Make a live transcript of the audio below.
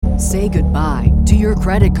Say goodbye to your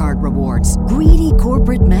credit card rewards. Greedy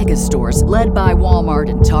corporate mega stores, led by Walmart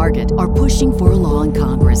and Target, are pushing for a law in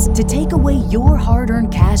Congress to take away your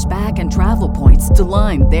hard-earned cash back and travel points to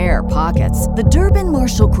line their pockets. The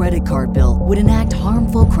Durbin-Marshall credit card bill would enact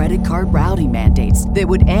harmful credit card routing mandates that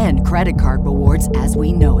would end credit card rewards as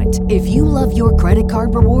we know it. If you love your credit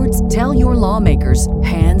card rewards, tell your lawmakers,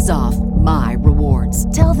 hands off my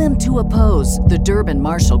rewards. Tell them to oppose the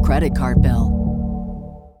Durbin-Marshall credit card bill.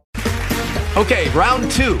 Okay,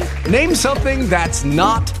 round two. Name something that's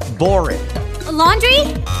not boring. A laundry?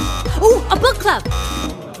 Ooh, a book club.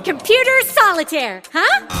 Computer solitaire,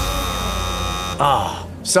 huh? Ah,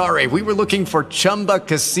 sorry, we were looking for Chumba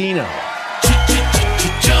Casino.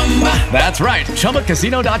 That's right,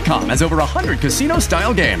 ChumbaCasino.com has over 100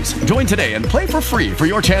 casino-style games. Join today and play for free for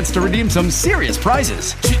your chance to redeem some serious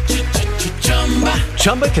prizes.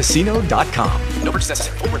 ChumbaCasino.com. No purchase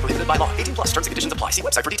necessary. Void where prohibited by law. 18 plus. Terms and conditions apply. See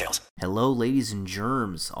website for details. Hello, ladies and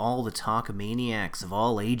germs, all the talkomaniacs of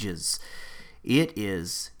all ages. It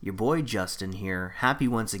is your boy Justin here, happy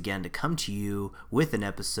once again to come to you with an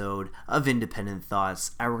episode of Independent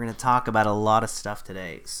Thoughts, and we're going to talk about a lot of stuff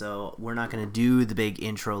today. So we're not going to do the big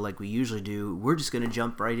intro like we usually do. We're just going to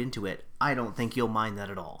jump right into it. I don't think you'll mind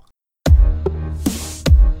that at all.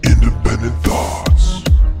 Independent Thoughts.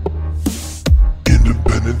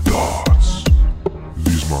 Independent Thoughts.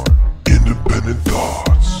 These mine. Independent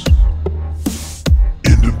Thoughts.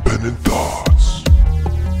 Independent Thoughts.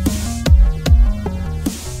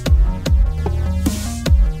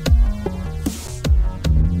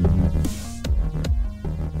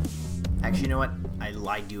 Actually, you know what? I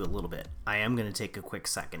lied to you a little bit. I am going to take a quick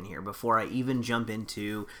second here before I even jump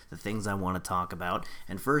into the things I want to talk about.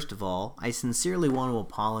 And first of all, I sincerely want to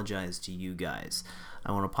apologize to you guys.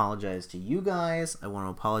 I want to apologize to you guys. I want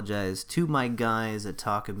to apologize to my guys at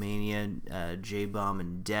Talkomania, J-Bomb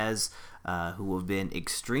and Dez, who have been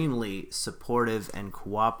extremely supportive and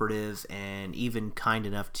cooperative and even kind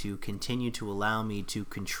enough to continue to allow me to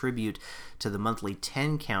contribute to the monthly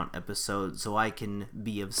 10 count episode so I can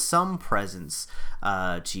be of some presence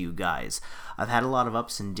to you guys. I've had a lot of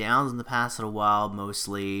ups and downs in the past little while,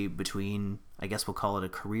 mostly between, I guess we'll call it a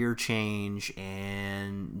career change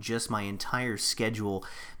and just my entire schedule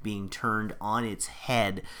being turned on its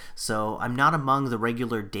head. So I'm not among the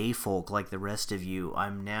regular day folk like the rest of you.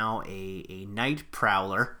 I'm now a night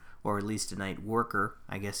prowler, or at least a night worker,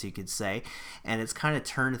 I guess you could say, and it's kind of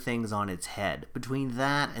turned things on its head. Between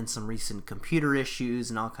that and some recent computer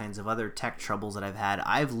issues and all kinds of other tech troubles that I've had,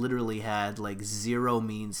 I've literally had like zero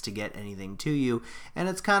means to get anything to you, and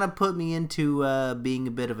it's kind of put me into being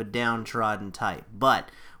a bit of a downtrodden type. But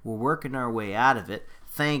we're working our way out of it.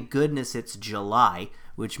 Thank goodness it's July,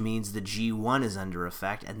 which means the G1 is under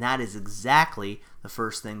effect, and that is exactly the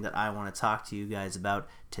first thing that I want to talk to you guys about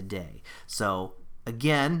today. So,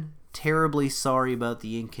 again, terribly sorry about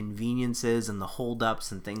the inconveniences and the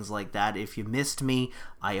holdups and things like that. If you missed me,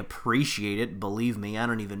 I appreciate it. Believe me, I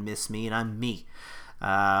don't even miss me, and I'm me.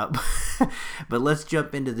 But let's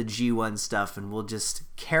jump into the G1 stuff, and we'll just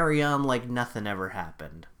carry on like nothing ever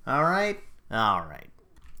happened. All right? All right.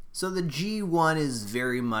 So the G1 is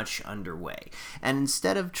very much underway, and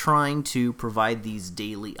instead of trying to provide these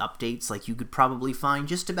daily updates like you could probably find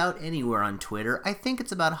just about anywhere on Twitter, I think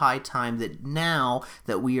it's about high time that now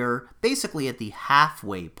that we are basically at the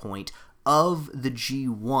halfway point of the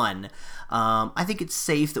G1, I think it's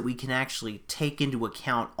safe that we can actually take into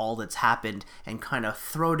account all that's happened and kind of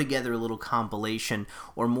throw together a little compilation,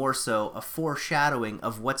 or more so, a foreshadowing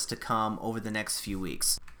of what's to come over the next few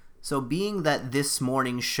weeks. So being that this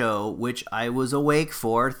morning's show, which I was awake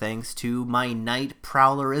for thanks to my night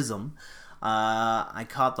prowlerism, I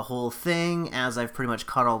caught the whole thing, as I've pretty much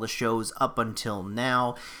caught all the shows up until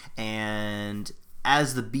now, and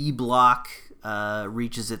as the B block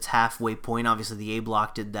reaches its halfway point, obviously the A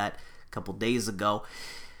block did that a couple days ago,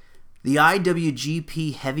 the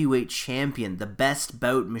IWGP Heavyweight Champion, the best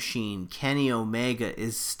bout machine, Kenny Omega,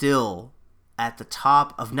 is still at the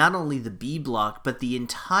top of not only the B block, but the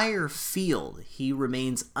entire field. He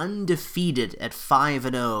remains undefeated at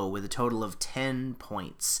 5-0 with a total of 10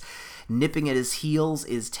 points. Nipping at his heels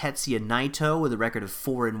is Tetsuya Naito with a record of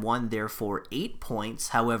 4-1, therefore 8 points.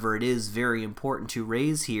 However, it is very important to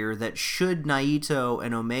raise here that should Naito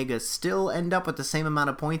and Omega still end up with the same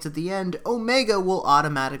amount of points at the end, Omega will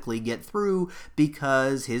automatically get through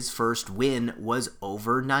because his first win was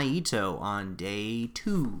over Naito on day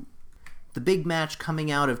 2. The big match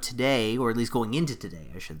coming out of today, or at least going into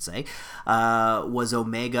today, I should say, was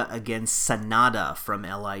Omega against Sanada from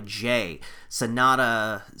LIJ.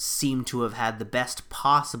 Sanada seemed to have had the best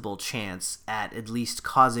possible chance at least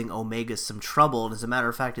causing Omega some trouble. And as a matter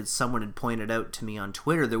of fact, as someone had pointed out to me on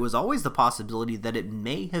Twitter, there was always the possibility that it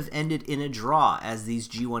may have ended in a draw, as these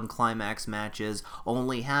G1 Climax matches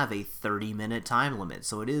only have a 30-minute time limit.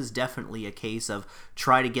 So it is definitely a case of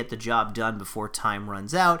try to get the job done before time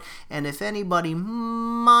runs out. And if anybody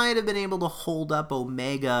might have been able to hold up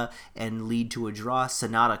Omega and lead to a draw,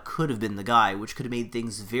 Sanada could have been the guy, which could have made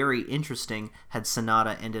things very interesting had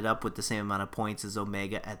Sanada ended up with the same amount of points as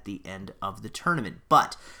Omega at the end of the tournament.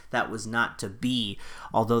 But that was not to be.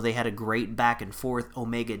 Although they had a great back and forth,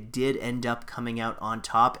 Omega did end up coming out on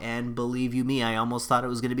top, and believe you me, I almost thought it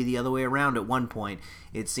was going to be the other way around at one point.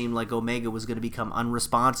 It seemed like Omega was going to become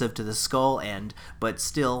unresponsive to the skull end, but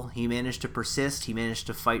still, he managed to persist, he managed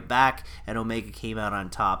to fight back, and Omega came out on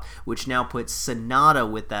top, which now puts Sanada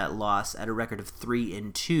with that loss at a record of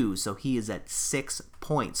 3-2, so he is at 6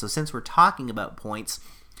 points. So since we're talking about points,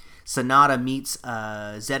 Sanada meets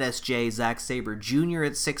ZSJ Zack Sabre Jr.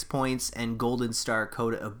 at 6 points and Golden Star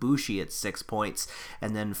Kota Ibushi at 6 points.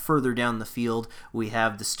 And then further down the field, we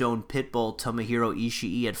have the Stone Pitbull Tomohiro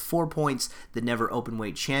Ishii at 4 points, the Never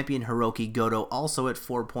Openweight Champion Hiroki Goto also at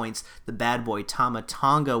 4 points, the Bad Boy Tama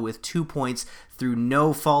Tonga with 2 points through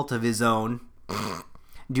no fault of his own,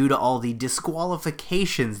 due to all the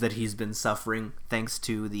disqualifications that he's been suffering thanks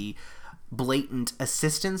to the blatant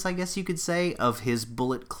assistance, I guess you could say, of his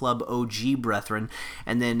Bullet Club OG brethren.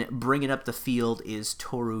 And then bringing up the field is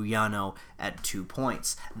Toru Yano at 2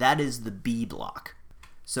 points. That is the B block.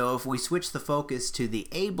 So if we switch the focus to the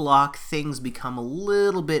A block, things become a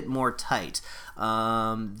little bit more tight.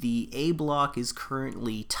 The A block is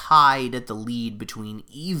currently tied at the lead between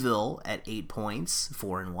Evil at 8 points,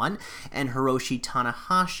 4-1, and Hiroshi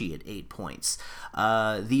Tanahashi at 8 points.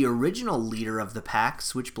 The original leader of the pack,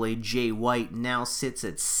 Switchblade Jay White, now sits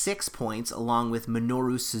at 6 points, along with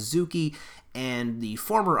Minoru Suzuki and the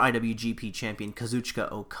former IWGP champion Kazuchika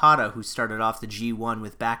Okada, who started off the G1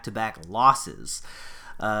 with back-to-back losses.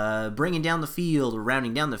 Bringing down the field, or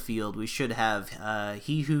rounding down the field, we should have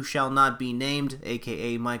He Who Shall Not Be Named,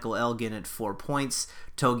 aka Michael Elgin, at 4 points,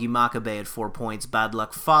 Togi Makabe at 4 points, Bad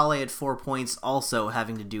Luck Fale at 4 points, also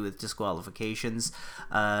having to do with disqualifications.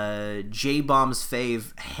 J-Bomb's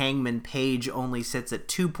fave, Hangman Page, only sits at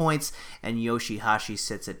 2 points, and Yoshihashi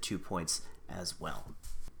sits at 2 points as well.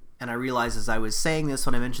 And I realized as I was saying this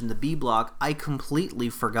when I mentioned the B block, I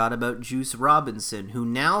completely forgot about Juice Robinson, who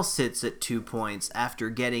now sits at 2 points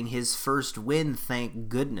after getting his first win, thank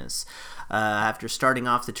goodness. After starting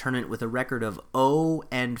off the tournament with a record of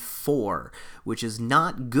 0-4, which is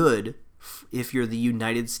not good if you're the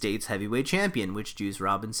United States Heavyweight Champion, which Juice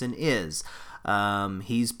Robinson is.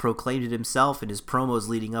 He's proclaimed it himself in his promos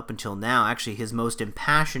leading up until now. Actually, his most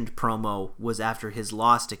impassioned promo was after his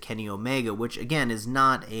loss to Kenny Omega, which again is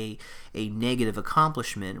not a negative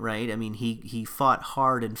accomplishment, right? I mean, he fought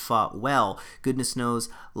hard and fought well. Goodness knows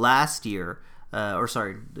last year,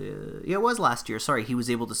 it was last year. Sorry, he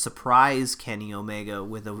was able to surprise Kenny Omega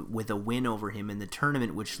with a win over him in the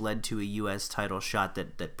tournament, which led to a U.S. title shot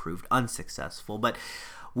that proved unsuccessful. But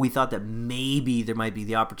we thought that maybe there might be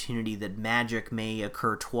the opportunity that magic may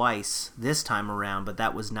occur twice this time around, but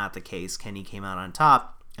that was not the case. Kenny came out on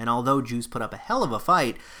top, and although Juice put up a hell of a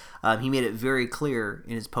fight, he made it very clear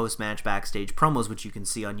in his post-match backstage promos, which you can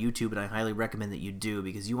see on YouTube, and I highly recommend that you do,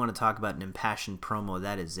 because you want to talk about an impassioned promo,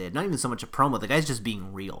 that is it. Not even so much a promo, the guy's just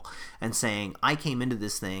being real and saying, I came into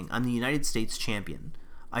this thing, I'm the United States champion.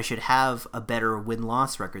 I should have a better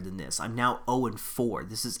win-loss record than this. I'm now 0-4.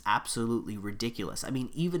 This is absolutely ridiculous. I mean,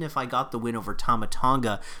 even if I got the win over Tama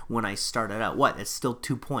Tonga when I started out, it's still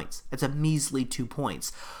 2 points. It's a measly 2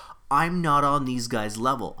 points. I'm not on these guys'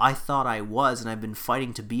 level. I thought I was, and I've been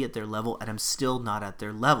fighting to be at their level, and I'm still not at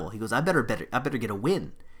their level. He goes, I better get a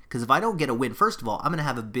win. Because if I don't get a win, first of all, I'm going to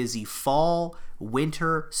have a busy fall,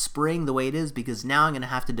 winter, spring, the way it is, because now I'm going to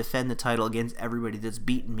have to defend the title against everybody that's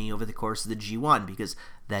beaten me over the course of the G1, because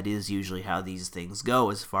that is usually how these things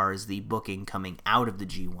go as far as the booking coming out of the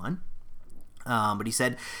G1. But he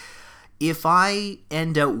said, if I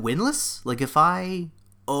end out winless, like if I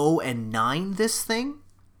 0-9 this thing,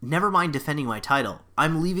 never mind defending my title.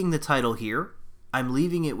 I'm leaving the title here. I'm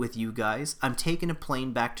leaving it with you guys. I'm taking a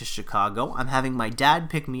plane back to Chicago. I'm having my dad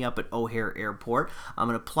pick me up at O'Hare Airport. I'm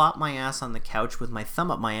going to plop my ass on the couch with my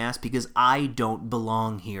thumb up my ass because I don't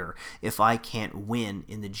belong here if I can't win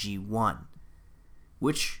in the G1.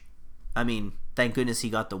 Which, I mean, thank goodness he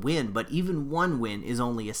got the win, but even one win is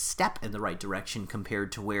only a step in the right direction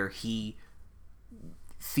compared to where he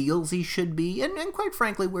feels he should be, and quite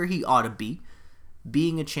frankly where he ought to be.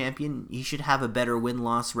 Being a champion, he should have a better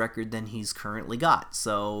win-loss record than he's currently got.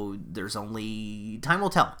 So there's only... time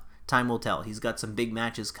will tell. Time will tell. He's got some big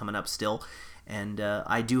matches coming up still, and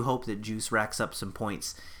I do hope that Juice racks up some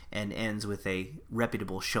points and ends with a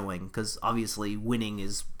reputable showing, because obviously winning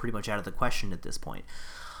is pretty much out of the question at this point.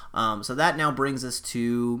 So that now brings us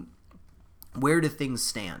to where do things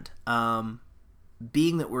stand?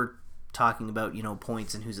 Being that we're talking about,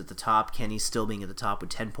 points and who's at the top, Kenny still being at the top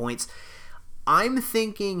with 10 points, I'm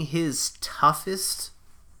thinking his toughest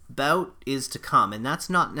bout is to come, and that's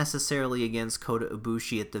not necessarily against Kota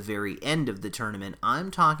Ibushi at the very end of the tournament.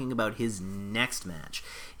 I'm talking about his next match.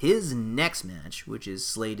 His next match, which is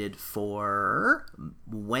slated for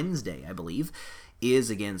Wednesday, I believe, is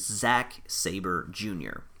against Zack Sabre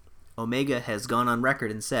Jr. Omega has gone on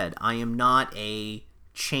record and said, I am not a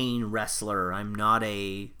chain wrestler. I'm not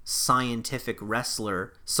a scientific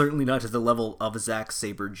wrestler, certainly not to the level of Zack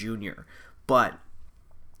Sabre Jr., but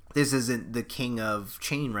this isn't the king of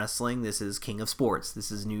chain wrestling. This is king of sports.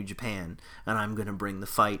 This is New Japan. And I'm going to bring the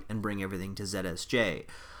fight and bring everything to ZSJ.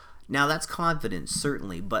 Now, that's confidence,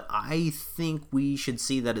 certainly, but I think we should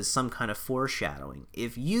see that as some kind of foreshadowing.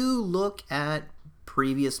 If you look at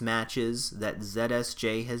previous matches that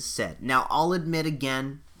ZSJ has set, now, I'll admit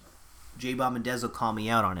again, J-Bomb and Dez will call me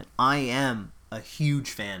out on it. I am a huge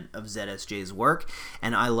fan of ZSJ's work,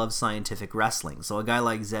 and I love scientific wrestling. So a guy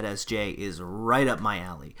like ZSJ is right up my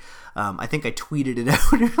alley. I think I tweeted it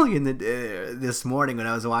out early in this morning when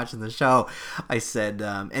I was watching the show. I said,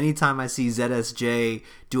 anytime I see ZSJ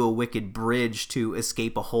do a wicked bridge to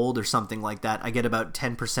escape a hold or something like that, I get about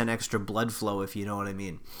 10% extra blood flow, if you know what I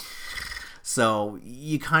mean. So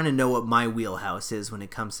you kind of know what my wheelhouse is when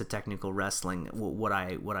it comes to technical wrestling, what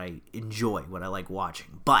I enjoy, what I like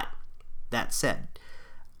watching. But that said,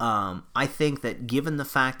 I think that given the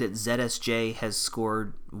fact that ZSJ has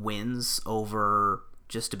scored wins over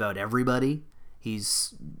just about everybody,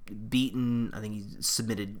 he's beaten, I think he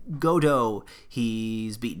submitted Goto,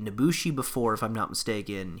 he's beaten Ibushi before, if I'm not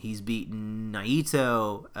mistaken, he's beaten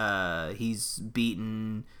Naito, he's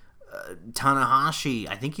beaten Tanahashi,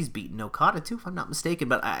 I think he's beaten Okada too, if I'm not mistaken,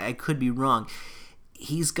 but I could be wrong.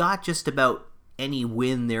 He's got just about any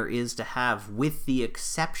win there is to have, with the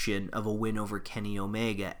exception of a win over Kenny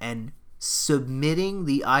Omega, and submitting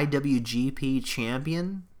the IWGP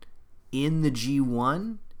champion in the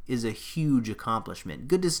G1 is a huge accomplishment.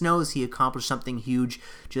 Goodness knows he accomplished something huge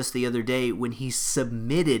just the other day when he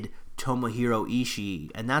submitted Tomohiro Ishii,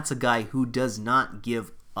 and that's a guy who does not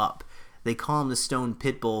give up. They call him the Stone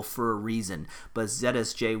Pitbull for a reason, but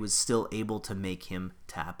ZSJ was still able to make him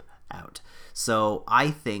tap out. So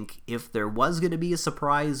I think if there was going to be a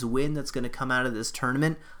surprise win that's going to come out of this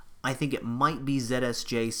tournament, I think it might be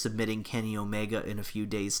ZSJ submitting Kenny Omega in a few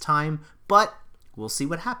days' time, but we'll see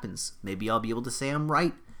what happens. Maybe I'll be able to say I'm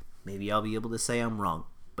right, maybe I'll be able to say I'm wrong,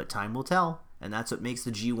 but time will tell, and that's what makes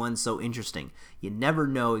the G1 so interesting. You never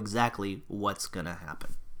know exactly what's going to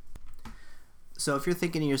happen. So if you're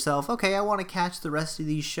thinking to yourself, okay, I want to catch the rest of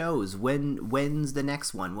these shows, when's the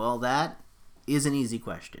next one? Well, that is an easy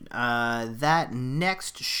question. That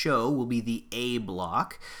next show will be the A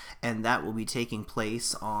block, and that will be taking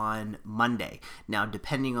place on Monday. Now,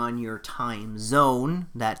 depending on your time zone,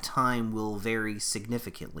 that time will vary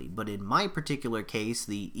significantly. But in my particular case,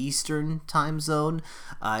 the Eastern time zone,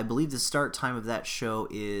 I believe the start time of that show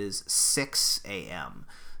is 6 a.m.,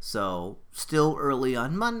 so, still early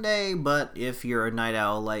on Monday, but if you're a night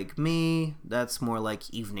owl like me, that's more like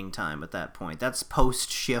evening time at that point. That's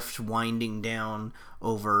post-shift winding down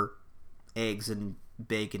over eggs and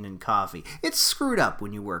bacon and coffee. It's screwed up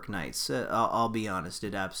when you work nights. I'll be honest,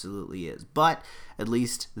 it absolutely is. But at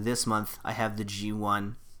least this month, I have the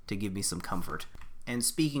G1 to give me some comfort. And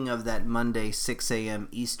speaking of that Monday 6 a.m.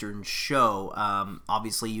 Eastern show,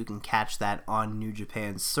 obviously you can catch that on New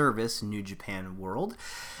Japan's service, New Japan World.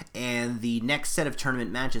 And the next set of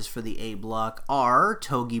tournament matches for the A block are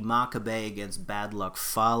Togi Makabe against Bad Luck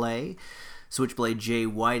Fale, Switchblade Jay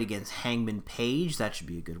White against Hangman Page, that should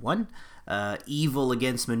be a good one. Evil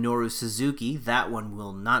against Minoru Suzuki, that one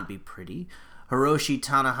will not be pretty. Hiroshi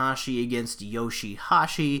Tanahashi against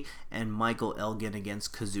Yoshihashi, and Michael Elgin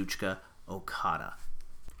against Kazuchika Okada.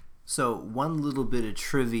 So, one little bit of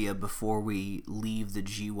trivia before we leave the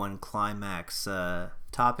G1 Climax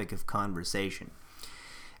topic of conversation.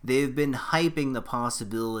 They've been hyping the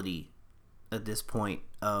possibility at this point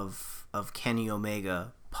of Kenny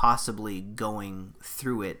Omega possibly going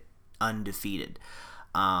through it undefeated.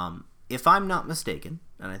 If I'm not mistaken,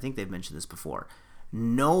 and I think they've mentioned this before,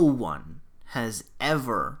 no one has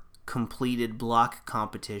ever completed block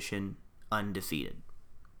competition undefeated.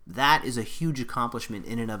 That is a huge accomplishment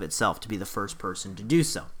in and of itself to be the first person to do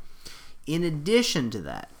so. In addition to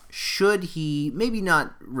that, should he maybe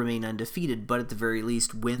not remain undefeated, but at the very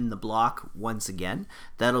least win the block once again,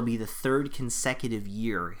 that'll be the third consecutive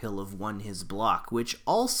year he'll have won his block, which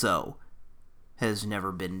also has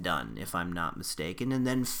never been done, if I'm not mistaken. And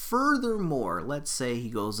then furthermore, let's say he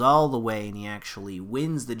goes all the way and he actually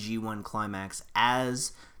wins the G1 Climax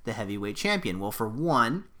as the heavyweight champion. Well, for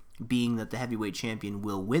one, being that the heavyweight champion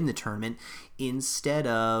will win the tournament instead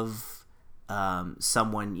of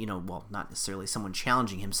someone, not necessarily someone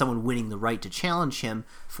challenging him, someone winning the right to challenge him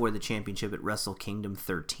for the championship at Wrestle Kingdom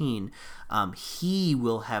 13, he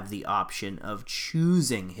will have the option of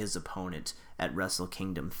choosing his opponent at Wrestle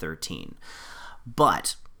Kingdom 13.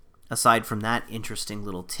 But aside from that interesting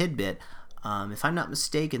little tidbit, if I'm not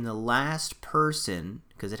mistaken, the last person,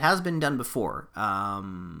 because it has been done before,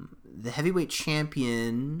 the heavyweight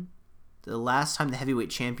champion... The last time the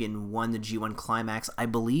heavyweight champion won the G1 Climax, I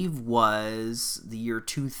believe, was the year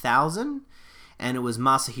 2000, and it was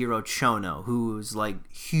Masahiro Chono, who was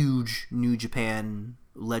huge New Japan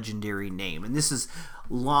legendary name. And this is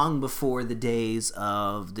long before the days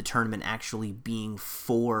of the tournament actually being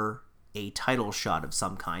for a title shot of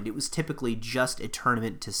some kind. It was typically just a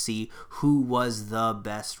tournament to see who was the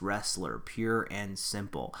best wrestler, pure and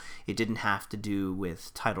simple. It didn't have to do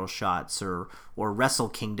with title shots or Wrestle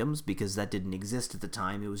Kingdoms, because that didn't exist at the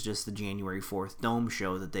time. It was just the January 4th Dome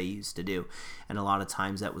show that they used to do, and a lot of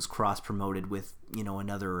times that was cross-promoted with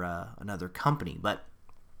another company. But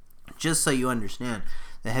just so you understand,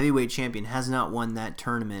 the heavyweight champion has not won that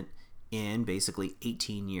tournament in basically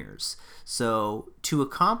 18 years. So to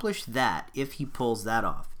accomplish that, if he pulls that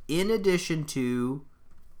off, in addition to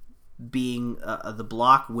being the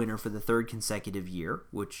block winner for the third consecutive year,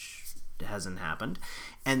 which hasn't happened,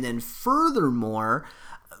 and then furthermore,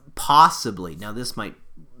 possibly, now this might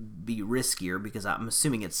be riskier because I'm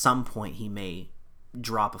assuming at some point he may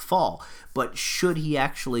drop a fall, but should he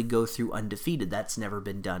actually go through undefeated, that's never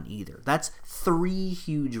been done either. That's 3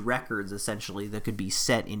 huge records essentially that could be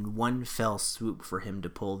set in one fell swoop for him to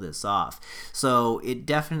pull this off. So it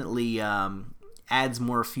definitely adds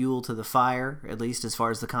more fuel to the fire, at least as far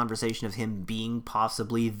as the conversation of him being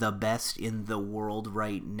possibly the best in the world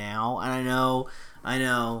right now. And I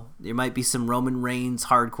know, there might be some Roman Reigns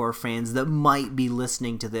hardcore fans that might be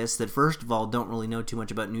listening to this that, first of all, don't really know too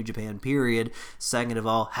much about New Japan, period. Second of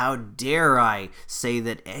all, how dare I say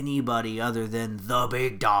that anybody other than the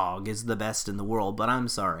big dog is the best in the world? But I'm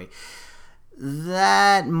sorry.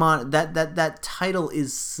 That title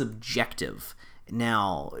is subjective.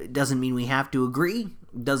 Now, it doesn't mean we have to agree.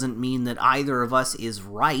 It doesn't mean that either of us is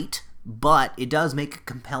right. But it does make a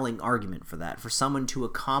compelling argument for that, for someone to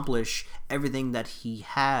accomplish everything that he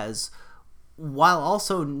has while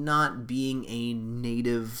also not being a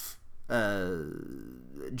native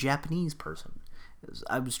Japanese person.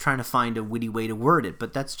 I was trying to find a witty way to word it,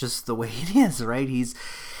 but that's just the way it is, right?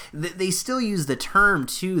 They still use the term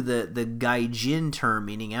too, the gaijin term,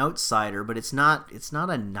 meaning outsider, but it's not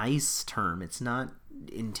a nice term. It's not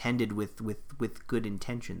intended with good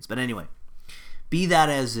intentions. But anyway, be that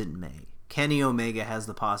as it may, Kenny Omega has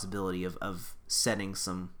the possibility of setting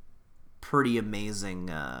some pretty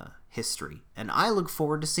amazing history, and I look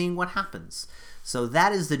forward to seeing what happens. So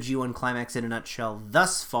that is the G1 Climax in a nutshell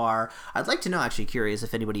thus far. I'd like to know, actually curious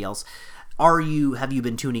if anybody else, have you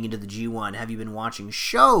been tuning into the G1? Have you been watching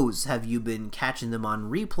shows? Have you been catching them on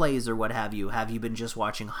replays or what have you? Have you been just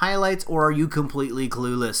watching highlights, or are you completely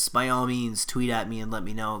clueless? By all means, tweet at me and let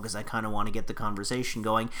me know, because I kind of want to get the conversation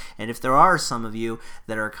going. And if there are some of you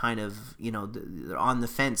that are kind of, they're on the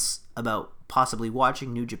fence about possibly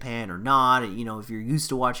watching New Japan or not, if you're used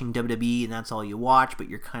to watching WWE and that's all you watch, but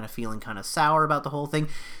you're kind of feeling kind of sour about the whole thing,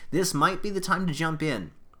 this might be the time to jump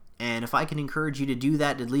in. And if I can encourage you to do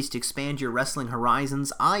that, at least expand your wrestling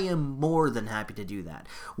horizons, I am more than happy to do that.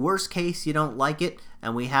 Worst case, you don't like it,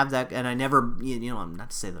 and we have that, and I never, I'm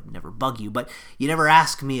not to say that I never bug you, but you never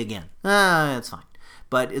ask me again. That's fine.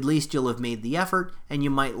 But at least you'll have made the effort, and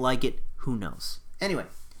you might like it, who knows. Anyway,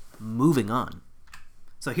 moving on.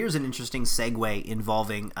 So here's an interesting segue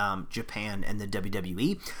involving Japan and the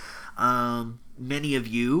WWE. Many of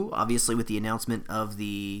you, obviously with the announcement of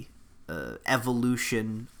the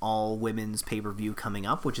Evolution all-women's pay-per-view coming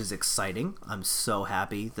up, which is exciting. I'm so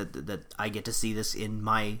happy that I get to see this in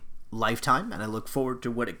my lifetime, and I look forward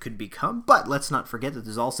to what it could become. But let's not forget that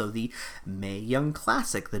there's also the Mae Young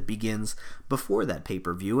Classic that begins before that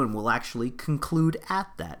pay-per-view and will actually conclude at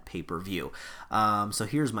that pay-per-view. So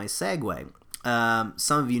here's my segue.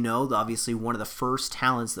 Some of you know, obviously, one of the first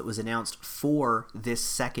talents that was announced for this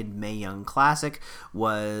second Mae Young Classic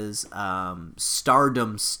was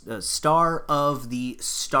star of the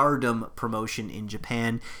Stardom promotion in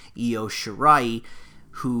Japan, Io Shirai,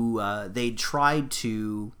 who they tried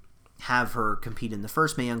to have her compete in the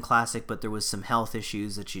first Mae Young Classic, but there was some health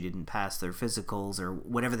issues that she didn't pass their physicals or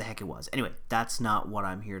whatever the heck it was. Anyway, that's not what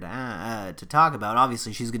I'm here to talk about.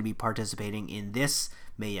 Obviously, she's going to be participating in this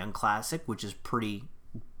Mae Young Classic, which is pretty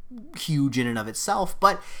huge in and of itself.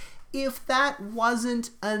 But if that wasn't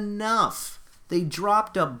enough, they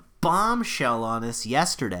dropped a bombshell on us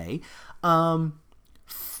yesterday. Founder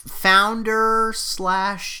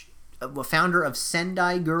of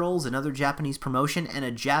Sendai Girls, another Japanese promotion, and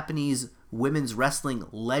a Japanese women's wrestling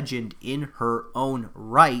legend in her own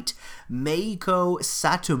right, Meiko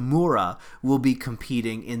Satomura will be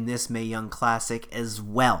competing in this Mae Young Classic as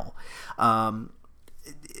well.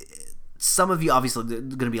 Some of you, obviously, there's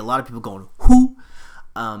going to be a lot of people going, who?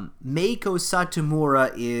 Meiko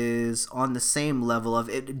Satomura is on the same level of,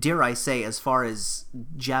 dare I say, as far as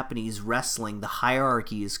Japanese wrestling, the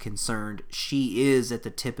hierarchy is concerned, she is at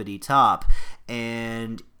the tippity top.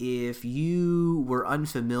 And if you were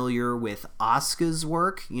unfamiliar with Asuka's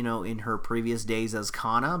work, in her previous days as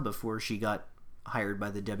Kana, before she got hired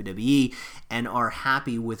by the WWE, and are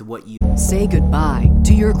happy with what you Say goodbye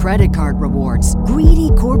to your credit card rewards. Greedy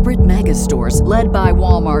corporate mega stores, led by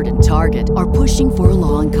Walmart and Target, are pushing for a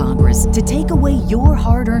law in Congress to take away your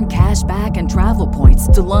hard-earned cash back and travel points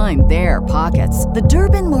to line their pockets. The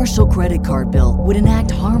Durbin-Marshall credit card bill would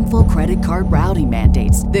enact harmful credit card routing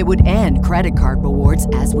mandates that would end credit card rewards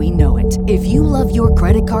as we know it. If you love your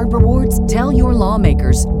credit card rewards, tell your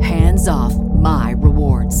lawmakers, hands off my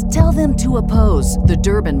rewards. Tell them to oppose the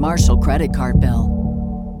Durbin-Marshall credit card bill.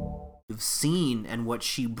 Seen and what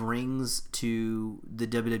she brings to the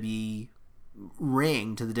WWE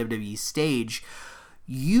ring, to the WWE stage,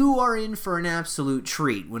 you are in for an absolute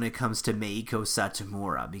treat when it comes to Meiko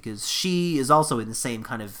Satomura, because she is also in the same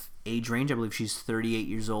kind of age range. I believe she's 38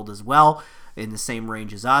 years old as well, in the same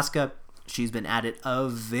range as Asuka. She's been at it a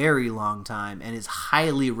very long time and is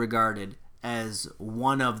highly regarded as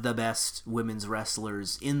one of the best women's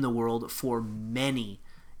wrestlers in the world for many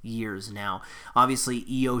years now. Obviously,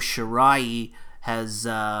 Io Shirai has,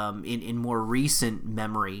 in more recent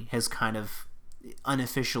memory, has kind of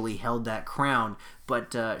unofficially held that crown,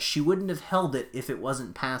 but she wouldn't have held it if it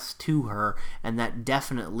wasn't passed to her, and that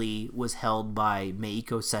definitely was held by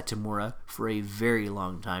Meiko Satomura for a very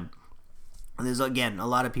long time. And there's, again, a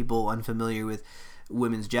lot of people unfamiliar with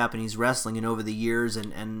women's Japanese wrestling, and over the years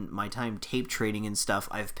and my time tape trading and stuff,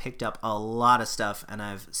 I've picked up a lot of stuff and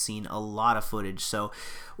I've seen a lot of footage. So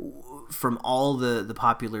from all the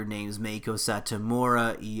popular names, Meiko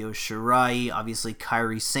Satomura, Io Shirai, obviously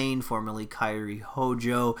Kairi Sane, formerly Kairi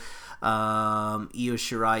Hojo, Io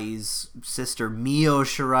Shirai's sister Mio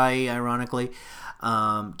Shirai, ironically,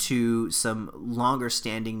 to some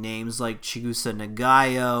longer-standing names like Chigusa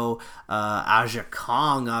Nagayo, Aja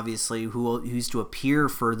Kong, obviously, who used to appear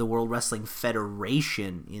for the World Wrestling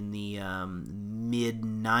Federation in the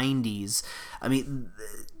mid-90s. I mean,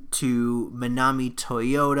 to Manami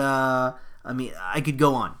Toyota. I mean, I could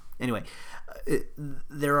go on. Anyway,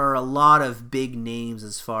 there are a lot of big names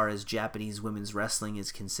as far as Japanese women's wrestling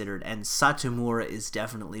is considered, and Satomura is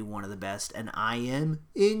definitely one of the best, and I am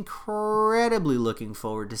incredibly looking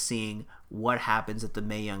forward to seeing what happens at the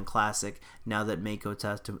Mae Young Classic now that Meiko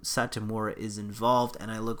Satomura is involved,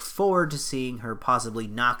 and I look forward to seeing her possibly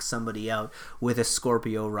knock somebody out with a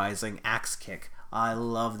Scorpio Rising axe kick. I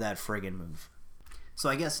love that friggin' move. So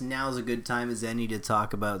I guess now's a good time as any to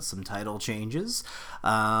talk about some title changes.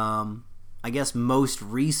 I guess most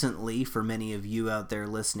recently, for many of you out there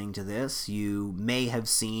listening to this, you may have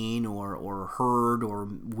seen or heard or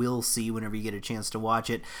will see whenever you get a chance to watch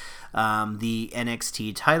it, the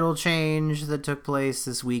NXT title change that took place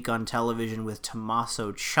this week on television with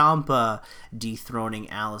Tommaso Ciampa dethroning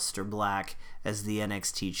Aleister Black as the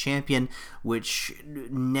NXT champion, which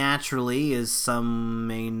naturally, as some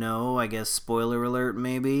may know, I guess spoiler alert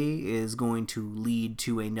maybe, is going to lead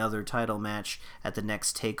to another title match at the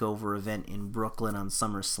next TakeOver event in Brooklyn on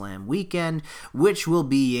SummerSlam weekend, which will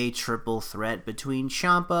be a triple threat between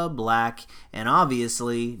Ciampa, Black, and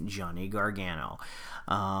obviously Johnny Gargano.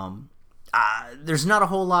 There's not a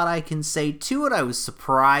whole lot I can say to it. I was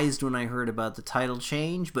surprised when I heard about the title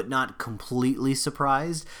change, but not completely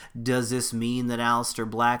surprised. Does this mean that Aleister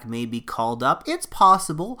Black may be called up? It's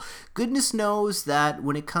possible. Goodness knows that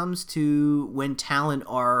when it comes to when talent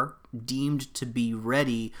are deemed to be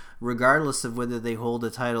ready, regardless of whether they hold a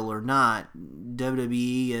title or not,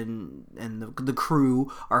 WWE and the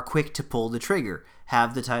crew are quick to pull the trigger,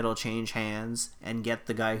 have the title change hands, and get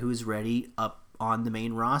the guy who's ready up on the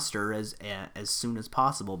main roster as soon as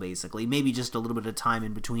possible, basically. Maybe just a little bit of time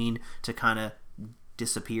in between to kind of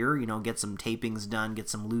disappear, get some tapings done, get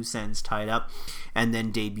some loose ends tied up, and then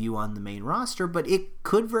debut on the main roster. But it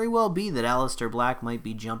could very well be that Aleister Black might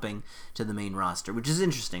be jumping to the main roster, which is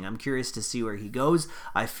interesting. I'm curious to see where he goes.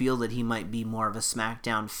 I feel that he might be more of a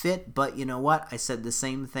SmackDown fit, but you know what? I said the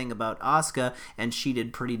same thing about Asuka, and she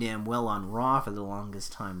did pretty damn well on Raw for the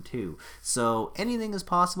longest time too. So anything is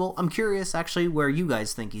possible. I'm curious actually where you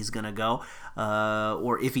guys think he's going to go,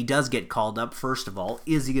 or if he does get called up. First of all,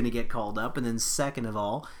 is he going to get called up? And then second of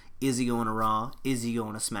all, is he going to Raw? Is he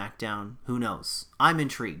going to SmackDown? Who knows? I'm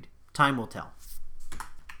intrigued. Time will tell.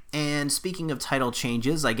 And speaking of title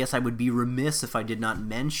changes, I guess I would be remiss if I did not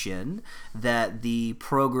mention that the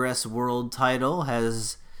Progress World title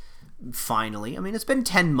has finally, it's been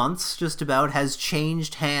 10 months just about, has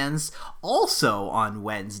changed hands also on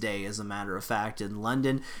Wednesday, as a matter of fact, in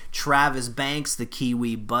London. Travis Banks, the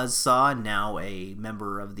Kiwi buzzsaw, now a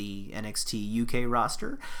member of the NXT UK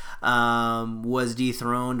roster, was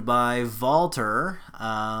dethroned by Walter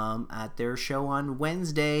at their show on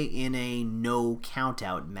Wednesday in a no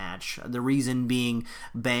countout match. The reason being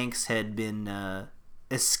Banks had been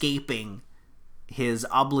escaping his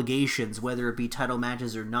obligations, whether it be title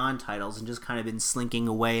matches or non-titles, and just kind of been slinking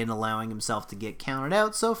away and allowing himself to get counted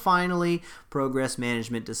out. So finally, Progress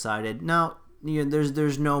Management decided, no,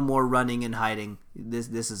 there's no more running and hiding.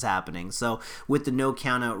 This is happening. So with the no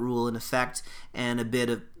countout rule in effect and a bit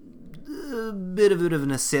of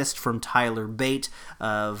an assist from Tyler Bate,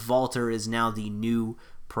 Walter is now the new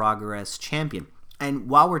Progress champion. And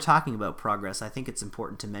while we're talking about Progress, I think it's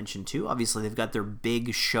important to mention too, obviously they've got their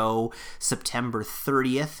big show September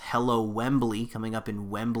 30th, Hello Wembley, coming up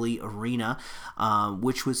in Wembley Arena,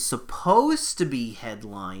 which was supposed to be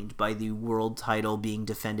headlined by the world title being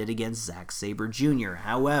defended against Zack Sabre Jr.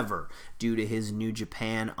 However, due to his New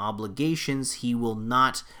Japan obligations, he will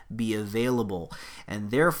not be available.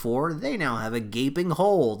 And therefore, they now have a gaping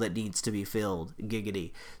hole that needs to be filled.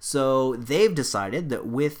 Giggity. So they've decided that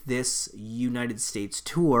with this United States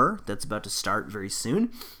tour that's about to start very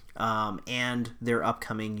soon, and their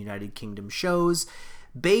upcoming United Kingdom shows,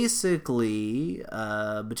 basically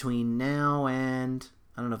between now and,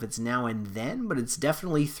 I don't know if it's now and then, but it's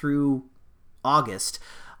definitely through August,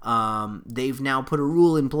 they've now put a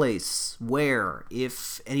rule in place where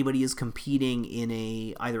if anybody is competing in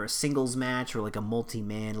either a singles match or like a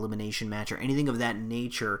multi-man elimination match or anything of that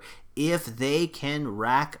nature, if they can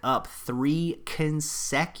rack up 3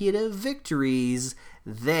 consecutive victories,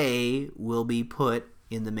 they will be put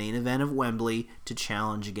in the main event of Wembley to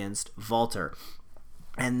challenge against Walter.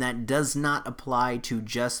 And that does not apply to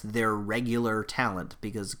just their regular talent,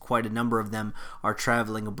 because quite a number of them are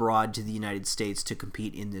traveling abroad to the United States to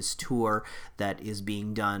compete in this tour that is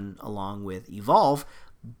being done along with Evolve,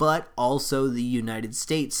 but also the United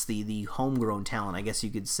States, the homegrown talent, I guess you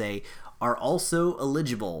could say, are also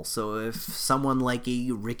eligible. So if someone like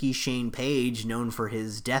a Ricky Shane Page, known for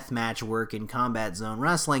his deathmatch work in Combat Zone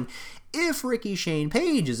Wrestling, if Ricky Shane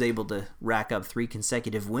Page is able to rack up 3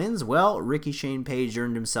 consecutive wins, well, Ricky Shane Page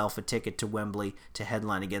earned himself a ticket to Wembley to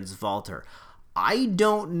headline against Walter. I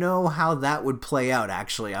don't know how that would play out,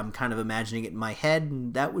 actually. I'm kind of imagining it in my head,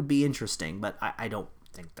 and that would be interesting, but I don't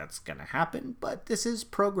think that's going to happen. But this is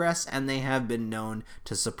Progress, and they have been known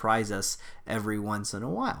to surprise us every once in a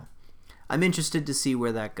while. I'm interested to see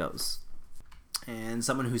where that goes. And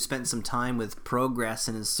someone who spent some time with Progress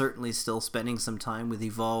and is certainly still spending some time with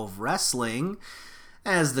Evolve Wrestling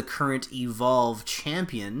as the current Evolve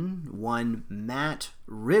champion, one Matt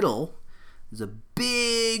Riddle. There's a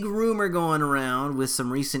big rumor going around with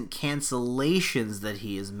some recent cancellations that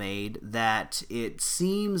he has made that it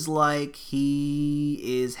seems like he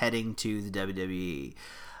is heading to the WWE.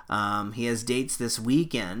 He has dates this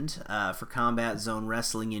weekend for Combat Zone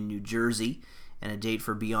Wrestling in New Jersey and a date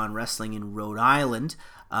for Beyond Wrestling in Rhode Island.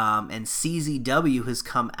 And CZW has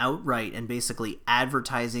come outright and basically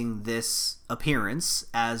advertising this appearance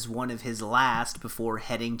as one of his last before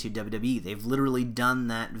heading to WWE. They've literally done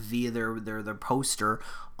that via their poster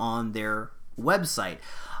on their website.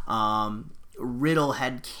 Riddle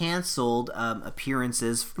had canceled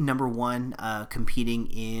appearances. Number one, competing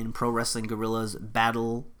in Pro Wrestling Guerrilla's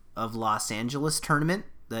Battle of Los Angeles tournament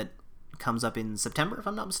that comes up in September, if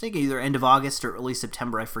I'm not mistaken, either end of August or early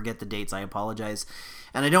September. I forget the dates. I apologize.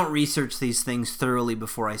 And I don't research these things thoroughly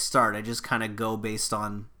before I start. I just kind of go based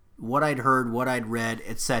on what I'd heard, what I'd read,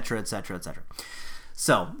 etc., etc., etc.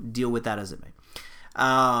 So, deal with that as it may.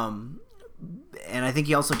 And I think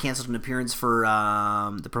he also canceled an appearance for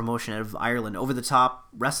the promotion out of Ireland, Over the Top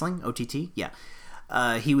Wrestling, OTT. Yeah.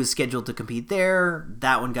 He was scheduled to compete there.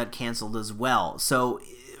 That one got canceled as well. So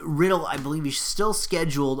Riddle, I believe he's still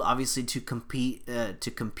scheduled, obviously, to compete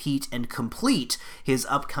and complete his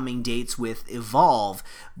upcoming dates with Evolve.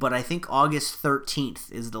 But I think August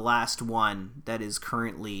 13th is the last one that is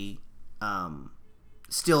currently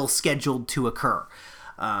still scheduled to occur.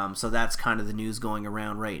 So that's kind of the news going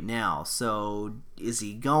around right now. So is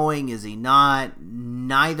he going? Is he not?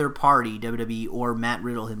 Neither party, WWE or Matt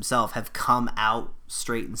Riddle himself, have come out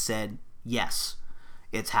straight and said, yes,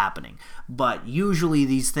 it's happening. But usually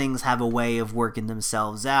these things have a way of working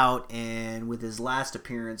themselves out, and with his last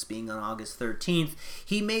appearance being on August 13th,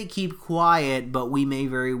 he may keep quiet, but we may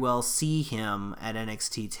very well see him at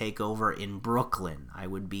NXT TakeOver in Brooklyn. I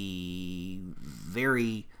would be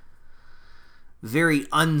very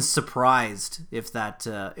unsurprised if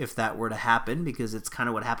that were to happen, because it's kind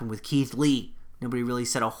of what happened with Keith Lee. Nobody really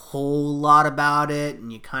said a whole lot about it,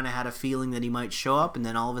 and you kind of had a feeling that he might show up, and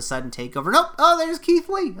then all of a sudden TakeOver, nope, oh, there's Keith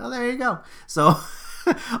Lee. Oh, there you go. So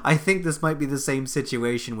I think this might be the same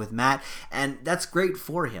situation with Matt, and that's great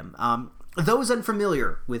for him. Those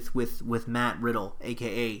unfamiliar with Matt Riddle,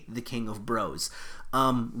 a.k.a. the King of Bros,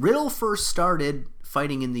 Riddle first started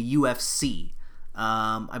fighting in the UFC.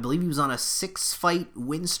 I believe he was on a 6-fight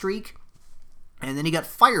win streak, and then he got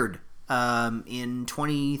fired in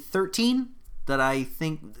 2013. That I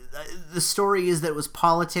think the story is that it was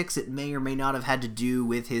politics. It may or may not have had to do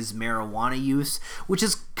with his marijuana use, which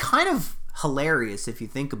is kind of hilarious if you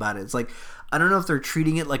think about it. It's like, I don't know if they're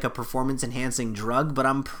treating it like a performance-enhancing drug, but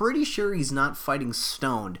I'm pretty sure he's not fighting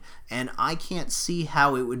stoned, and I can't see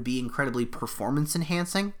how it would be incredibly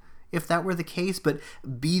performance-enhancing if that were the case, but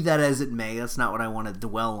be that as it may, that's not what I want to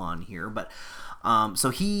dwell on here. But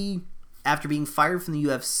so he, after being fired from the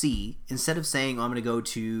UFC, instead of saying, oh, I'm going to go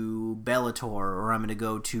to Bellator or I'm going to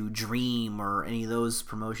go to Dream or any of those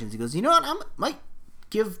promotions, he goes, you know what, I might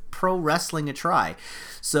give pro wrestling a try.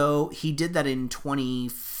 So he did that in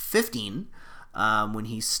 2015 when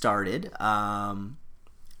he started. I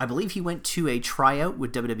believe he went to a tryout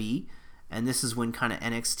with WWE, and this is when kind of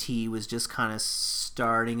NXT was just kind of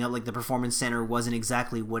starting up. Like, the Performance Center wasn't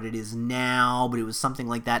exactly what it is now, but it was something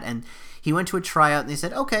like that. And he went to a tryout, and they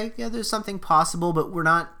said, okay, yeah, there's something possible, but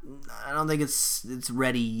I don't think it's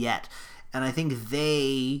ready yet. And I think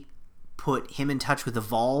they put him in touch with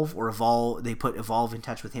Evolve, or they put Evolve in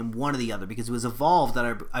touch with him, one or the other, because it was Evolve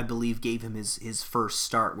that I believe gave him his first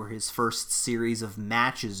start, where his first series of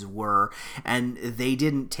matches were, and they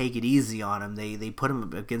didn't take it easy on him. They put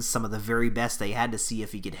him against some of the very best they had to see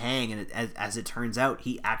if he could hang, and as it turns out,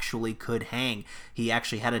 he actually could hang. He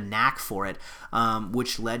actually had a knack for it,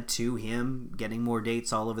 which led to him getting more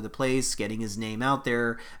dates all over the place, getting his name out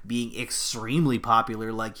there, being extremely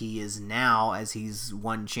popular like he is now, as he's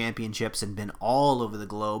won championships and been all over the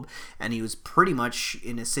globe. And he was pretty much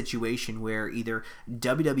in a situation where either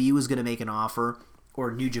WWE was going to make an offer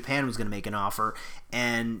or New Japan was going to make an offer.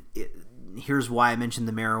 And here's why I mentioned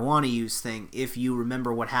the marijuana use thing. If you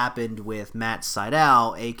remember what happened with Matt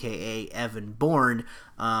Sydal, aka Evan Bourne,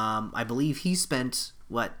 I believe he spent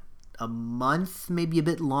a month, maybe a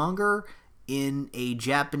bit longer, in a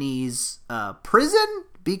Japanese prison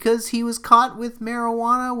because he was caught with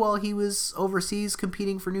marijuana while he was overseas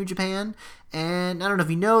competing for New Japan. And I don't know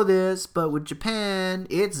if you know this, but with Japan,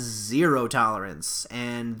 it's zero tolerance,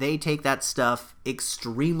 and they take that stuff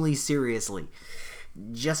extremely seriously.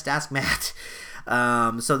 Just ask Matt.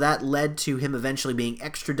 So that led to him eventually being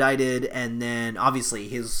extradited, and then obviously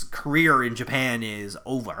his career in Japan is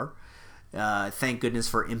over. Thank goodness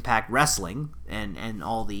for Impact Wrestling and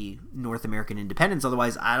all the North American independents.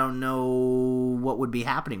 Otherwise, I don't know what would be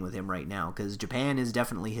happening with him right now, because Japan is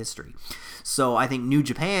definitely history. So I think New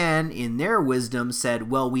Japan, in their wisdom, said,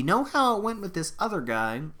 well, we know how it went with this other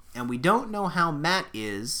guy, and we don't know how Matt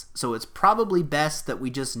is, so it's probably best that we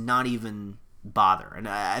just not even bother. And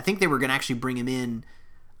I think they were going to actually bring him in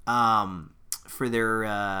for their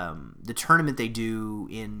the tournament they do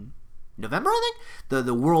in November, I think,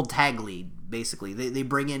 the World Tag League. Basically, they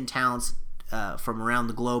bring in talents from around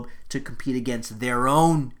the globe to compete against their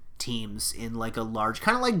own teams in like a large,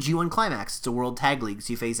 kind of like G1 Climax. It's a World Tag League,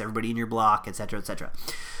 so you face everybody in your block, etc., etc.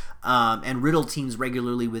 And Riddle teams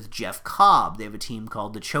regularly with Jeff Cobb. They have a team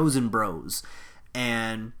called the Chosen Bros,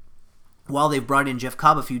 and while they've brought in Jeff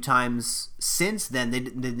Cobb a few times since then,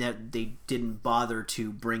 they didn't bother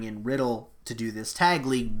to bring in Riddle to do this tag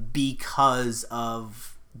league because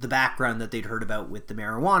of the background that they'd heard about with the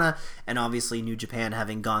marijuana, and obviously New Japan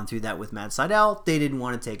having gone through that with Matt Sydal, they didn't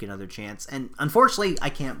want to take another chance. And unfortunately, I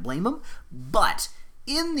can't blame them, but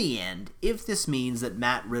in the end, if this means that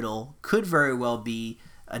Matt Riddle could very well be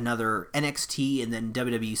another NXT and then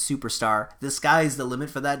WWE superstar, the sky's the limit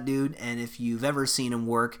for that dude, and if you've ever seen him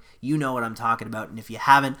work, you know what I'm talking about, and if you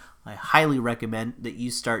haven't, I highly recommend that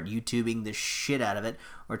you start YouTubing the shit out of it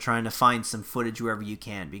or trying to find some footage wherever you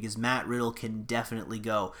can, because Matt Riddle can definitely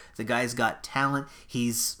go. The guy's got talent.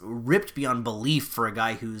 He's ripped beyond belief for a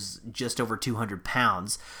guy who's just over 200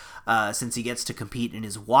 pounds. Since he gets to compete in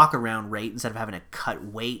his walk-around rate instead of having to cut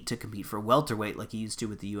weight to compete for welterweight like he used to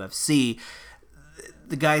with the UFC.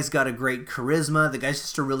 The guy's got a great charisma. The guy's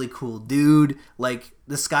just a really cool dude. Like,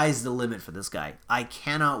 the sky's the limit for this guy. I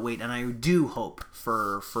cannot wait, and I do hope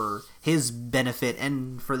for his benefit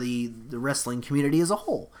and for the wrestling community as a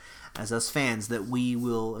whole, as us fans, that we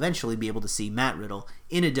will eventually be able to see Matt Riddle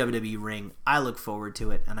in a WWE ring. I look forward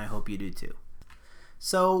to it, and I hope you do too.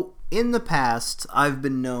 So, in the past, I've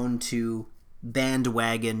been known to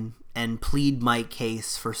bandwagon and plead my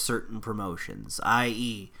case for certain promotions,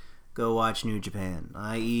 i.e., go watch New Japan,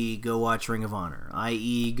 i.e., go watch Ring of Honor,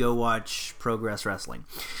 i.e., go watch Progress Wrestling.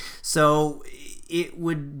 So it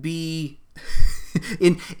would be,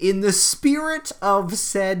 in the spirit of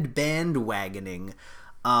said bandwagoning,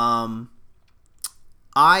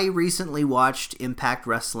 I recently watched Impact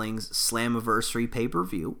Wrestling's Slammiversary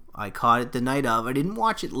pay-per-view. I caught it the night of. I didn't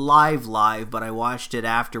watch it live, but I watched it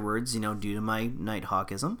afterwards, due to my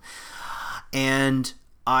Nighthawkism. And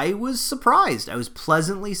I was surprised. I was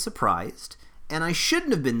pleasantly surprised, and I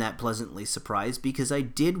shouldn't have been that pleasantly surprised because I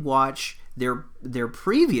did watch their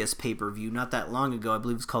previous pay-per-view not that long ago. I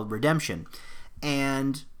believe it was called Redemption,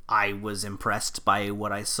 and I was impressed by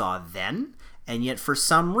what I saw then, and yet for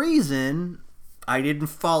some reason I didn't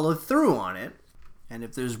follow through on it. And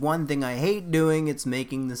if there's one thing I hate doing, it's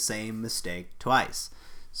making the same mistake twice.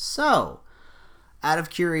 So, out of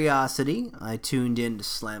curiosity, I tuned into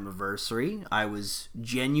Slammiversary. I was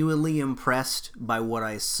genuinely impressed by what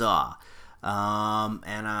I saw.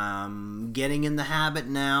 And I'm getting in the habit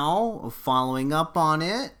now of following up on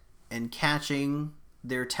it and catching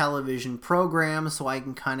their television program so I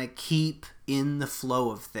can kind of keep in the flow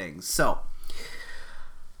of things. So,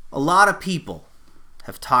 a lot of people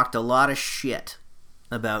have talked a lot of shit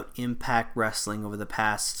about Impact Wrestling over the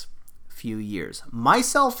past few years,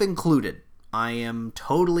 myself included. I am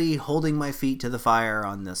totally holding my feet to the fire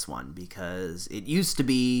on this one because it used to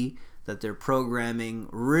be that their programming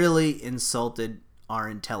really insulted our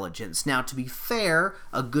intelligence. Now, to be fair,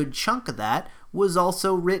 a good chunk of that was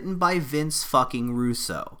also written by Vince fucking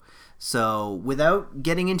Russo. So, without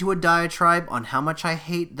getting into a diatribe on how much I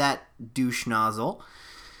hate that douche nozzle,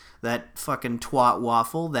 that fucking twat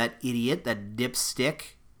waffle, that idiot, that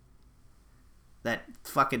dipstick, that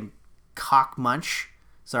fucking cock munch.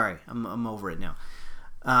 Sorry, I'm over it now.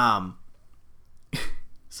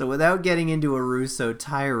 So without getting into a Russo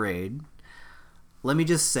tirade, let me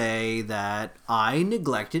just say that I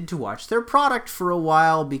neglected to watch their product for a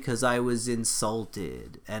while because I was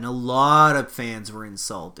insulted. And a lot of fans were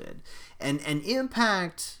insulted. And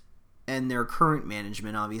Impact and their current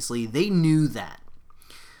management, obviously, they knew that.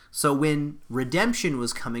 So when Redemption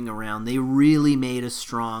was coming around, they really made a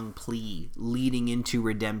strong plea leading into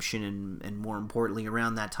Redemption and more importantly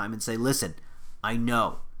around that time and say, listen, I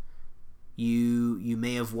know you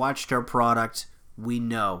may have watched our product. We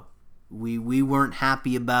know. We weren't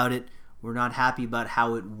happy about it. We're not happy about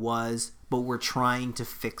how it was, but we're trying to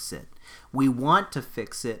fix it. We want to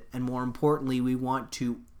fix it, and more importantly, we want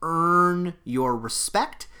to earn your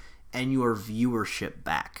respect and your viewership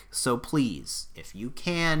back. So please, if you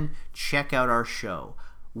can, check out our show.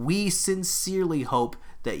 We sincerely hope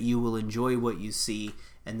that you will enjoy what you see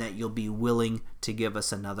and that you'll be willing to give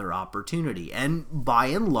us another opportunity. And by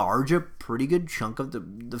and large, a pretty good chunk of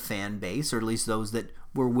the fan base, or at least those that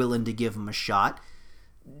were willing to give them a shot,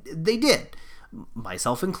 they did.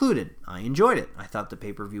 Myself included. I enjoyed it. I thought the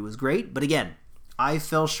pay-per-view was great. But again, I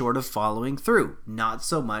fell short of following through. Not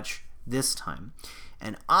so much this time.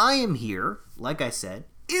 And I am here, like I said,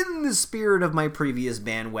 in the spirit of my previous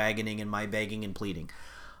bandwagoning and my begging and pleading.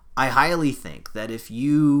 I highly think that if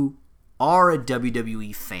you are a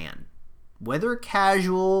WWE fan, whether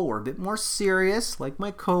casual or a bit more serious, like my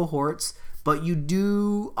cohorts, but you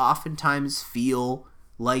do oftentimes feel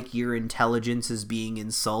like your intelligence is being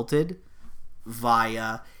insulted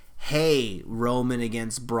via, hey, Roman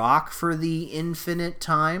against Brock for the infinite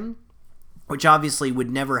time, which obviously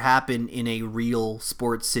would never happen in a real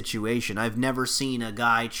sports situation. I've never seen a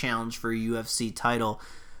guy challenge for a UFC title,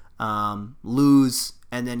 lose,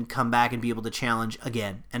 and then come back and be able to challenge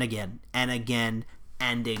again and again and again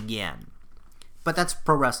and again. But that's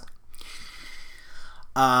pro wrestling.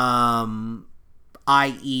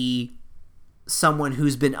 I.e., someone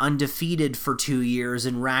who's been undefeated for 2 years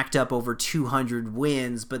and racked up over 200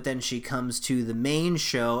 wins, but then she comes to the main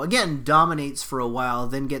show, again, dominates for a while,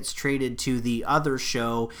 then gets traded to the other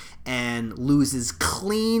show and loses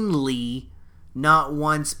cleanly, not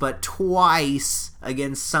once but twice,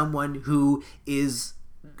 against someone who is,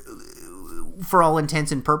 for all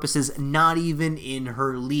intents and purposes, not even in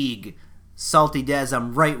her league. Salty Des,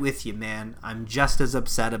 I'm right with you, man. I'm just as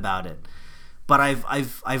upset about it. But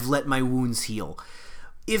I've let my wounds heal.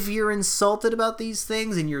 If you're insulted about these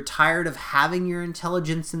things and you're tired of having your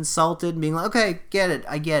intelligence insulted, being like, okay,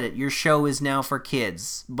 I get it. Your show is now for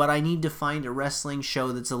kids. But I need to find a wrestling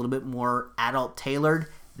show that's a little bit more adult tailored.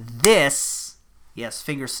 This, yes,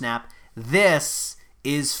 finger snap, this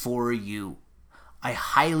is for you. I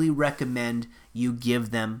highly recommend you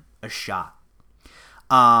give them a shot.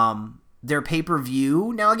 Their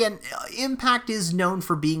pay-per-view, now again, Impact is known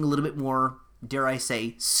for being a little bit more, dare I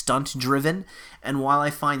say, stunt-driven. And while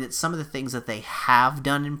I find that some of the things that they have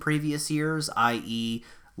done in previous years, i.e.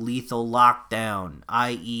 Lethal Lockdown,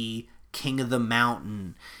 i.e. King of the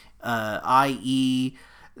Mountain, i.e.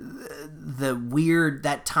 the weird,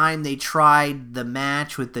 that time they tried the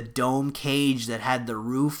match with the dome cage that had the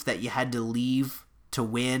roof that you had to leave to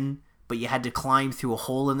win, but you had to climb through a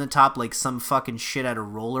hole in the top like some fucking shit at a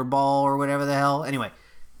rollerball or whatever the hell. Anyway,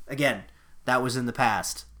 again, that was in the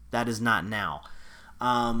past. That is not now.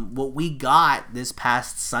 What we got this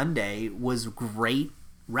past Sunday was great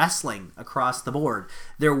wrestling across the board.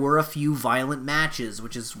 There were a few violent matches,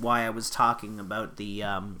 which is why I was talking about the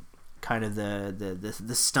kind of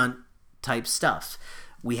the stunt type stuff.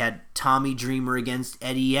 We had Tommy Dreamer against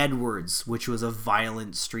Eddie Edwards, which was a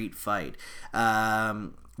violent street fight.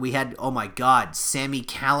 We had, oh my God, Sami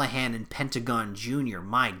Callihan and Pentagon Jr.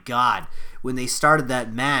 My God. When they started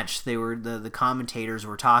that match, they were the commentators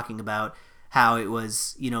were talking about how it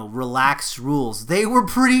was, relaxed rules. They were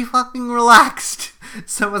pretty fucking relaxed.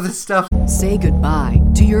 Some of the stuff. Say goodbye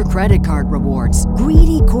to your credit card rewards.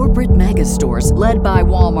 Greedy corporate mega stores, led by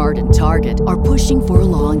Walmart and Target, are pushing for a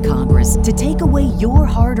law in Congress to take away your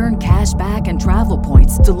hard-earned cash back and travel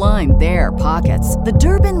points to line their pockets. The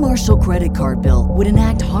Durbin-Marshall credit card bill would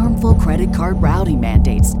enact harmful credit card routing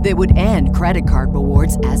mandates that would end credit card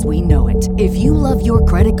rewards as we know it. If you love your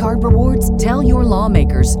credit card rewards, tell your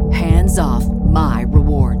lawmakers, hands off my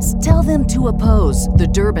rewards. Tell them to oppose the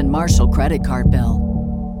Durbin-Marshall credit card bill.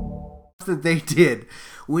 That they did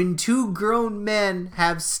when two grown men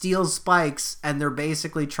have steel spikes and they're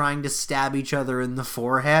basically trying to stab each other in the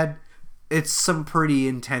forehead, it's some pretty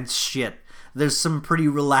intense shit. There's some pretty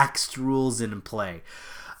relaxed rules in play.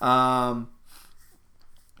 In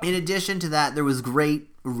addition to that, there was great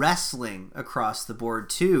wrestling across the board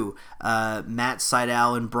too. Matt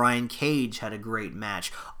Sydal and Brian Cage had a great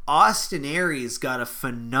match. Austin Aries got a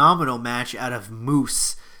phenomenal match out of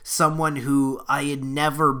Moose, someone who I had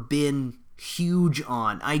never been huge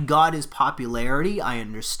on. I got his popularity. I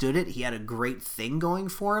understood it. He had a great thing going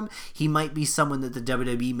for him. He might be someone that the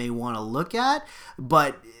WWE may want to look at,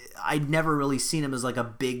 but I'd never really seen him as like a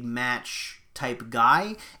big match type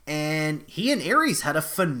guy, and he and Aries had a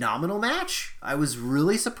phenomenal match. I was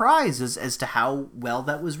really surprised as to how well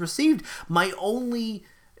that was received. My only,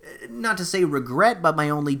 not to say regret, but my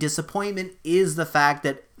only disappointment is the fact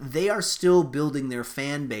that they are still building their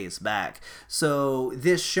fan base back. So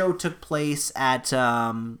this show took place at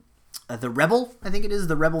the Rebel, I think it is,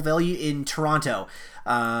 the Rebel Value in Toronto.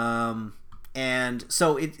 And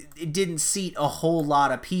so it didn't seat a whole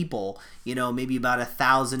lot of people, maybe about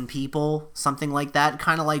 1,000 people, something like that.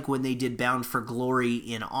 Kind of like when they did Bound for Glory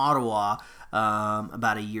in Ottawa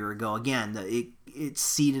about a year ago. Again, it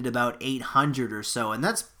seated about 800 or so, and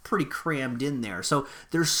that's pretty crammed in there. So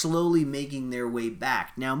they're slowly making their way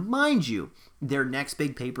back. Now, mind you, their next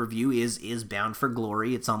big pay-per-view is Bound for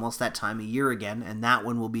Glory. It's almost that time of year again, and that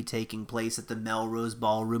one will be taking place at the Melrose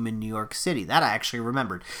Ballroom in New York City. That I actually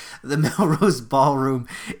remembered. The Melrose Ballroom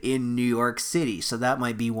in New York City. So that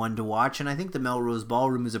might be one to watch, and I think the Melrose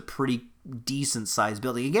Ballroom is a pretty decent sized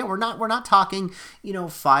building. Again, we're not talking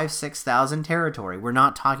 5,000-6,000 territory. We're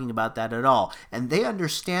not talking about that at all, and they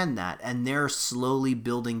understand that, and they're slowly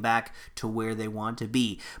building back to where they want to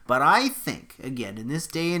be. But I think, again, in this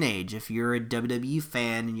day and age, if you're a WWE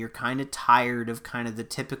fan and you're kind of tired of kind of the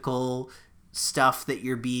typical stuff that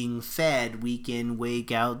you're being fed week in,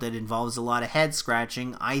 week out that involves a lot of head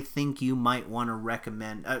scratching, I think you might want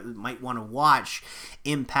to watch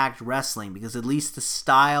Impact Wrestling, because at least the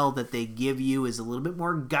style that they give you is a little bit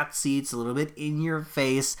more gutsy, it's a little bit in your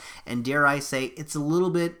face, and dare I say, it's a little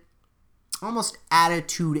bit almost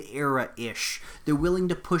Attitude Era-ish. They're willing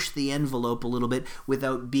to push the envelope a little bit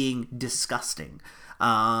without being disgusting.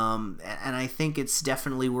 And I think it's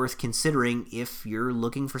definitely worth considering if you're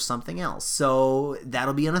looking for something else. So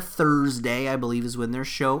that'll be on a Thursday, I believe, is when their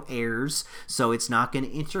show airs. So it's not going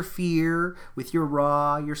to interfere with your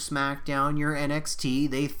Raw, your SmackDown, your NXT.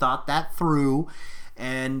 They thought that through.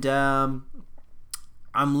 And I'm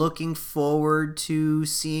looking forward to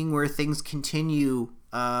seeing where things continue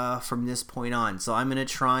from this point on. So I'm going to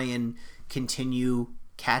try and continue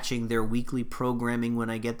catching their weekly programming when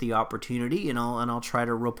I get the opportunity, and I'll try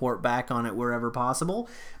to report back on it wherever possible.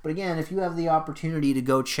 But again, if you have the opportunity to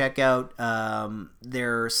go check out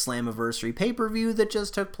their Slammiversary pay-per-view that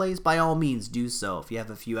just took place, by all means do so if you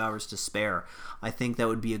have a few hours to spare. I think that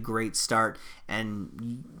would be a great start,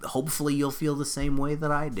 and hopefully you'll feel the same way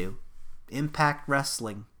that I do. Impact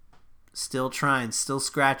Wrestling, still trying, still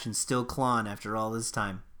scratching, still clawing after all this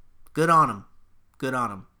time. Good on them. Good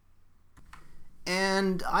on them.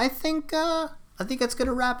 And I think that's going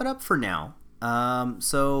to wrap it up for now.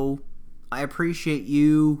 So I appreciate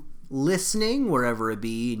you listening wherever it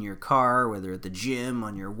be, in your car, whether at the gym,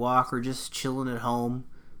 on your walk, or just chilling at home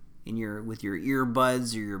with your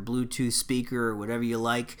earbuds or your Bluetooth speaker or whatever you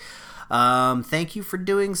like. Thank you for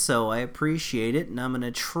doing so. I appreciate it. And I'm going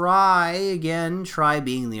to try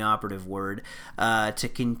being the operative word, to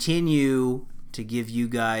continue to give you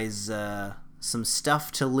guys some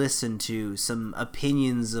stuff to listen to, some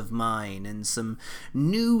opinions of mine, and some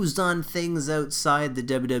news on things outside the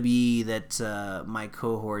WWE that my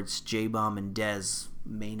cohorts J-Bomb and Dez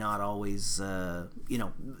may not always,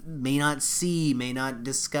 may not see, may not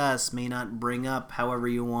discuss, may not bring up, however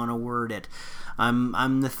you want to word it.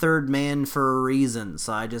 I'm the third man for a reason,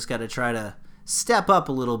 so I just got to try to step up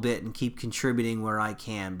a little bit and keep contributing where I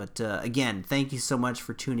can. But again, thank you so much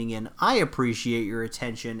for tuning in. I appreciate your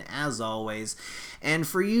attention, as always. And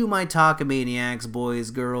for you, my Talkamaniacs,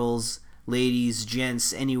 boys, girls, ladies,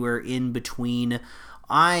 gents, anywhere in between,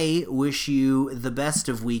 I wish you the best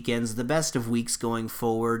of weekends, the best of weeks going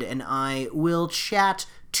forward, and I will chat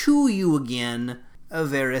to you again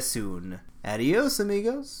very soon. Adios,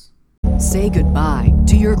 amigos. Say goodbye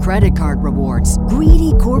to your credit card rewards.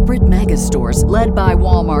 Greedy corporate mega stores, led by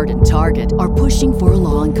Walmart and Target, are pushing for a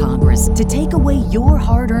law in Congress to take away your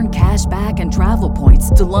hard-earned cash back and travel points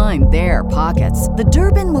to line their pockets. The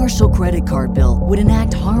Durbin-Marshall credit card bill would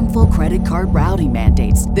enact harmful credit card routing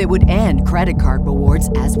mandates that would end credit card rewards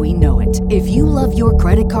as we know it. If you love your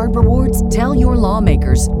credit card rewards, tell your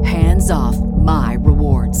lawmakers, hands off my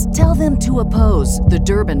rewards. Tell them to oppose the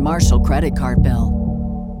Durbin-Marshall credit card bill.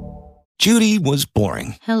 Judy was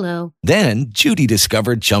boring. Hello. Then Judy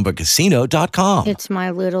discovered ChumbaCasino.com. It's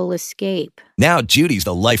my little escape. Now Judy's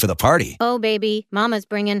the life of the party. Oh, baby, mama's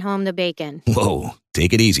bringing home the bacon. Whoa,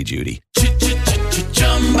 take it easy, Judy.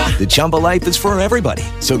 The Chumba life is for everybody.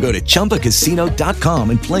 So go to ChumbaCasino.com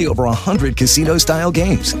and play over 100 casino-style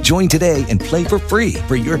games. Join today and play for free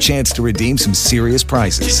for your chance to redeem some serious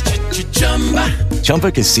prizes.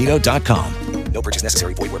 ChumbaCasino.com. No purchase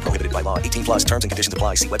necessary. Void where prohibited by law. 18+ terms and conditions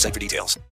apply. See website for details.